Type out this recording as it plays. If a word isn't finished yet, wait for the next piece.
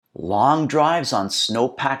Long drives on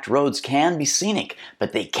snow-packed roads can be scenic,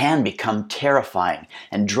 but they can become terrifying,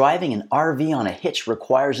 and driving an RV on a hitch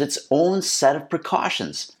requires its own set of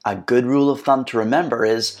precautions. A good rule of thumb to remember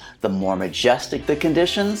is, the more majestic the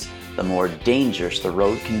conditions, the more dangerous the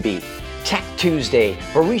road can be. Tech Tuesday,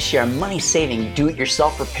 where we share money-saving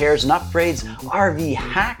do-it-yourself repairs and upgrades, RV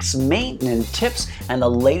hacks, maintenance tips, and the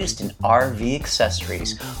latest in RV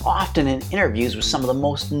accessories, often in interviews with some of the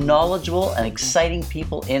most knowledgeable and exciting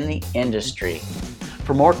people in the industry.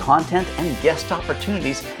 For more content and guest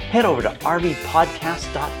opportunities, head over to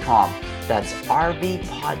rvpodcast.com. That's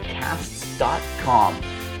rvpodcasts.com.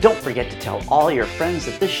 Don't forget to tell all your friends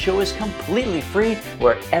that this show is completely free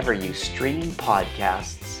wherever you stream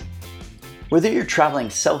podcasts. Whether you're traveling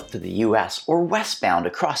south to the US or westbound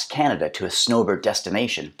across Canada to a snowbird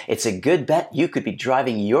destination, it's a good bet you could be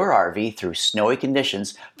driving your RV through snowy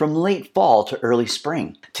conditions from late fall to early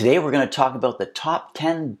spring. Today we're going to talk about the top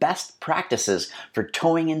 10 best practices for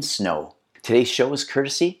towing in snow. Today's show is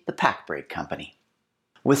courtesy the Pack Brake Company.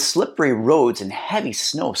 With slippery roads and heavy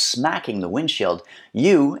snow smacking the windshield,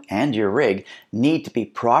 you and your rig need to be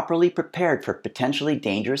properly prepared for potentially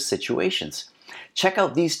dangerous situations. Check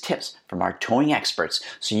out these tips from our towing experts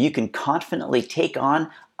so you can confidently take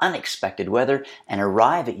on unexpected weather and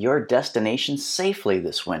arrive at your destination safely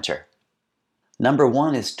this winter. Number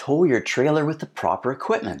 1 is tow your trailer with the proper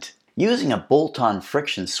equipment. Using a bolt-on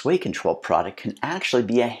friction sway control product can actually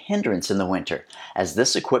be a hindrance in the winter, as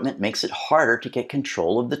this equipment makes it harder to get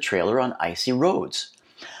control of the trailer on icy roads.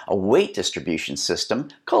 A weight distribution system,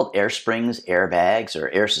 called air springs, airbags,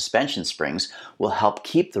 or air suspension springs, will help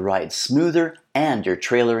keep the ride smoother and your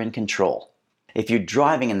trailer in control. If you're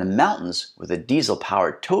driving in the mountains with a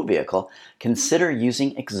diesel-powered tow vehicle, consider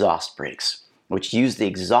using exhaust brakes, which use the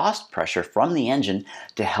exhaust pressure from the engine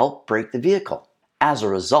to help brake the vehicle. As a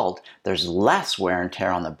result, there's less wear and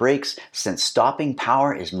tear on the brakes since stopping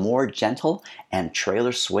power is more gentle and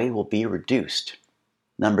trailer sway will be reduced.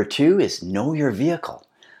 Number 2 is know your vehicle.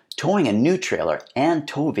 Towing a new trailer and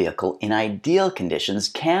tow vehicle in ideal conditions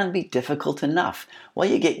can be difficult enough while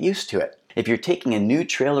you get used to it. If you're taking a new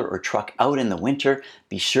trailer or truck out in the winter,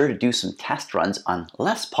 be sure to do some test runs on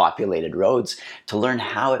less populated roads to learn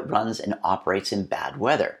how it runs and operates in bad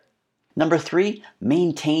weather. Number 3,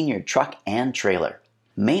 maintain your truck and trailer.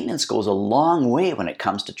 Maintenance goes a long way when it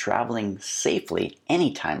comes to traveling safely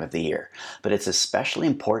any time of the year, but it's especially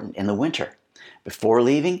important in the winter. Before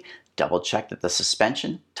leaving, double check that the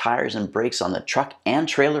suspension, tires, and brakes on the truck and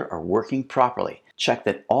trailer are working properly. Check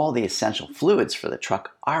that all the essential fluids for the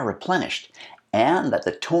truck are replenished and that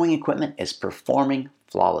the towing equipment is performing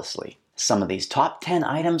flawlessly. Some of these top 10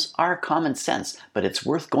 items are common sense, but it's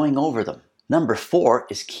worth going over them. Number 4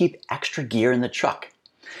 is keep extra gear in the truck.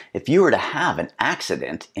 If you were to have an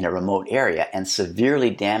accident in a remote area and severely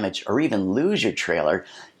damage or even lose your trailer,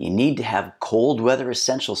 you need to have cold weather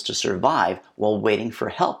essentials to survive while waiting for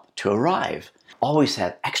help to arrive. Always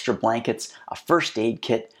have extra blankets, a first aid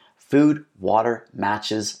kit, food, water,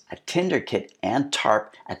 matches, a tinder kit, and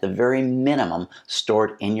tarp at the very minimum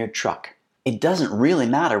stored in your truck. It doesn't really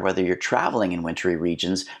matter whether you're traveling in wintry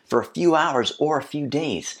regions for a few hours or a few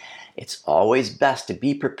days. It's always best to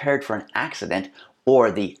be prepared for an accident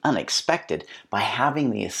or the unexpected by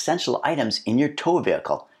having the essential items in your tow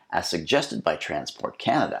vehicle, as suggested by Transport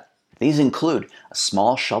Canada. These include a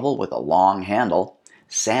small shovel with a long handle,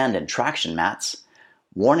 sand and traction mats,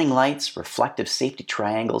 warning lights, reflective safety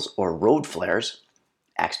triangles or road flares,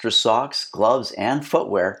 extra socks, gloves, and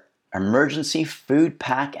footwear, emergency food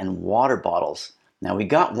pack, and water bottles. Now, we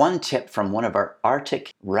got one tip from one of our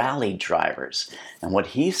Arctic rally drivers, and what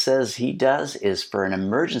he says he does is for an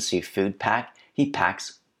emergency food pack, he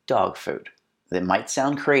packs dog food. It might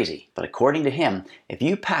sound crazy, but according to him, if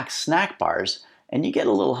you pack snack bars and you get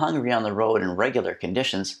a little hungry on the road in regular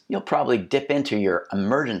conditions, you'll probably dip into your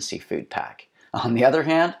emergency food pack. On the other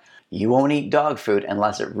hand, you won't eat dog food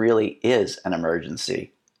unless it really is an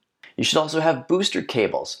emergency. You should also have booster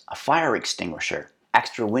cables, a fire extinguisher,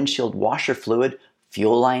 extra windshield washer fluid,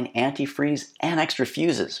 fuel line antifreeze, and extra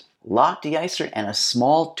fuses. Lock deicer and a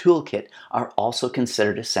small toolkit are also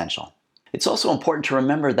considered essential. It's also important to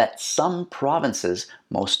remember that some provinces,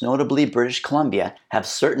 most notably British Columbia, have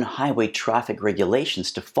certain highway traffic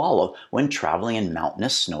regulations to follow when traveling in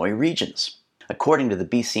mountainous, snowy regions. According to the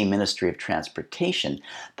BC Ministry of Transportation,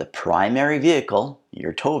 the primary vehicle,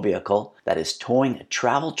 your tow vehicle, that is towing a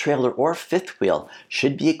travel trailer or fifth wheel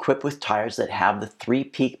should be equipped with tires that have the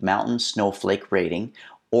 3-Peak Mountain Snowflake rating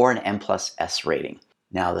or an M+S rating.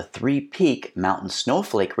 Now, the 3-Peak Mountain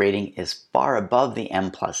Snowflake rating is far above the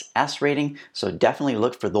M+S rating, so definitely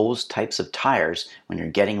look for those types of tires when you're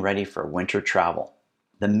getting ready for winter travel.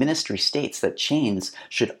 The ministry states that chains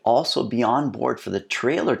should also be on board for the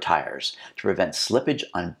trailer tires to prevent slippage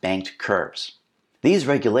on banked curves. These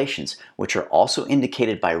regulations, which are also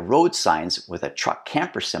indicated by road signs with a truck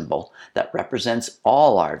camper symbol that represents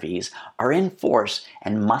all RVs, are in force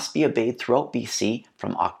and must be obeyed throughout BC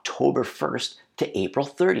from October 1st to April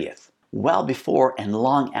 30th, well before and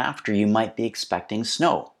long after you might be expecting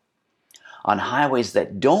snow. On highways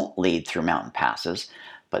that don't lead through mountain passes,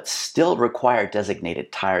 but still require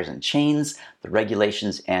designated tires and chains, the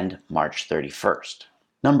regulations end March 31st.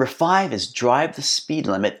 Number 5 is drive the speed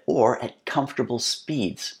limit or at comfortable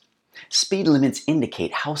speeds. Speed limits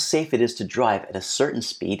indicate how safe it is to drive at a certain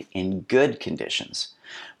speed in good conditions.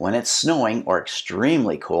 When it's snowing or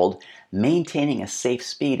extremely cold, maintaining a safe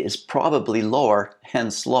speed is probably lower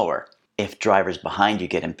and slower. If drivers behind you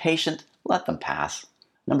get impatient, let them pass.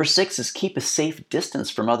 Number 6 is keep a safe distance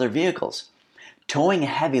from other vehicles. Towing a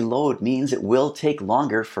heavy load means it will take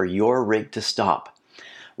longer for your rig to stop.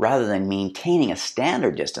 Rather than maintaining a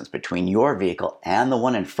standard distance between your vehicle and the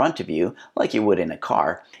one in front of you, like you would in a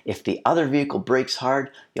car, if the other vehicle brakes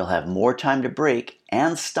hard, you'll have more time to brake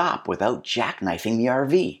and stop without jackknifing the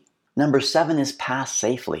RV. Number 7 is pass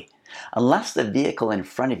safely. Unless the vehicle in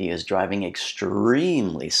front of you is driving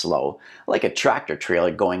extremely slow, like a tractor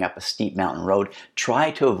trailer going up a steep mountain road,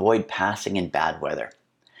 try to avoid passing in bad weather.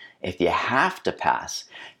 If you have to pass,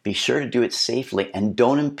 be sure to do it safely and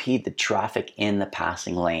don't impede the traffic in the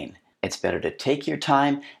passing lane. It's better to take your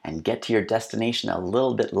time and get to your destination a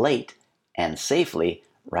little bit late and safely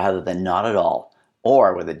rather than not at all,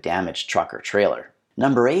 or with a damaged truck or trailer.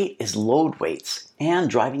 Number 8 is load weights and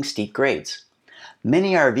driving steep grades.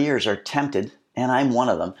 Many RVers are tempted, and I'm one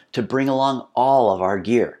of them, to bring along all of our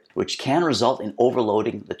gear, which can result in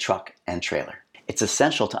overloading the truck and trailer. It's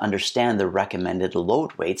essential to understand the recommended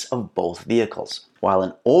load weights of both vehicles. While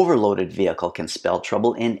an overloaded vehicle can spell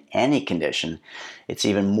trouble in any condition, it's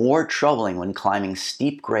even more troubling when climbing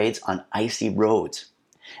steep grades on icy roads.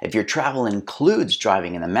 If your travel includes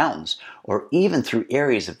driving in the mountains or even through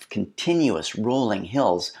areas of continuous rolling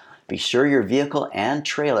hills, be sure your vehicle and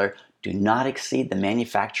trailer do not exceed the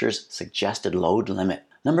manufacturer's suggested load limit.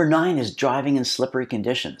 Number 9 is driving in slippery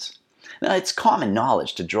conditions. Now, it's common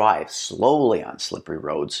knowledge to drive slowly on slippery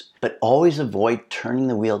roads, but always avoid turning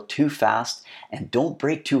the wheel too fast and don't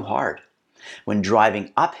brake too hard. When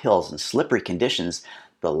driving up hills in slippery conditions,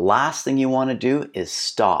 the last thing you want to do is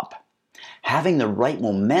stop. Having the right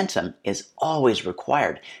momentum is always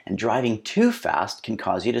required, and driving too fast can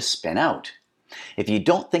cause you to spin out. If you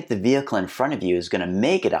don't think the vehicle in front of you is going to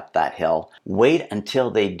make it up that hill, wait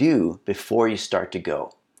until they do before you start to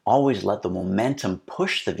go. Always let the momentum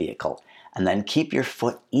push the vehicle and then keep your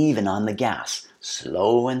foot even on the gas,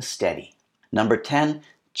 slow and steady. Number 10,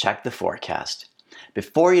 check the forecast.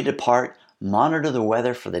 Before you depart, monitor the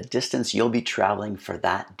weather for the distance you'll be traveling for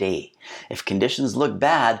that day. If conditions look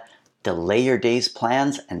bad, delay your day's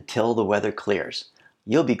plans until the weather clears.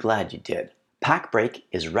 You'll be glad you did. Pac Brake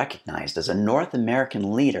is recognized as a North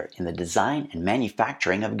American leader in the design and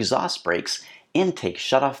manufacturing of exhaust brakes, intake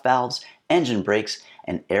shutoff valves, engine brakes,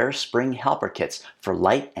 and air spring helper kits for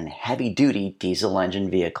light and heavy-duty diesel engine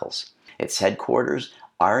vehicles. Its headquarters,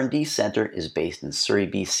 R&D Center, is based in Surrey,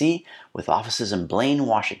 BC, with offices in Blaine,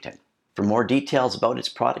 Washington. For more details about its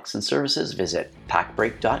products and services, visit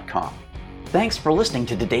pacbrake.com. Thanks for listening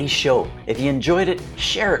to today's show. If you enjoyed it,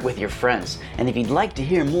 share it with your friends. And if you'd like to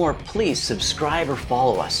hear more, please subscribe or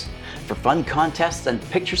follow us. For fun contests and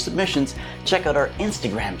picture submissions, check out our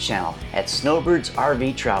Instagram channel at Snowbirds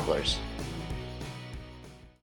RV Travelers.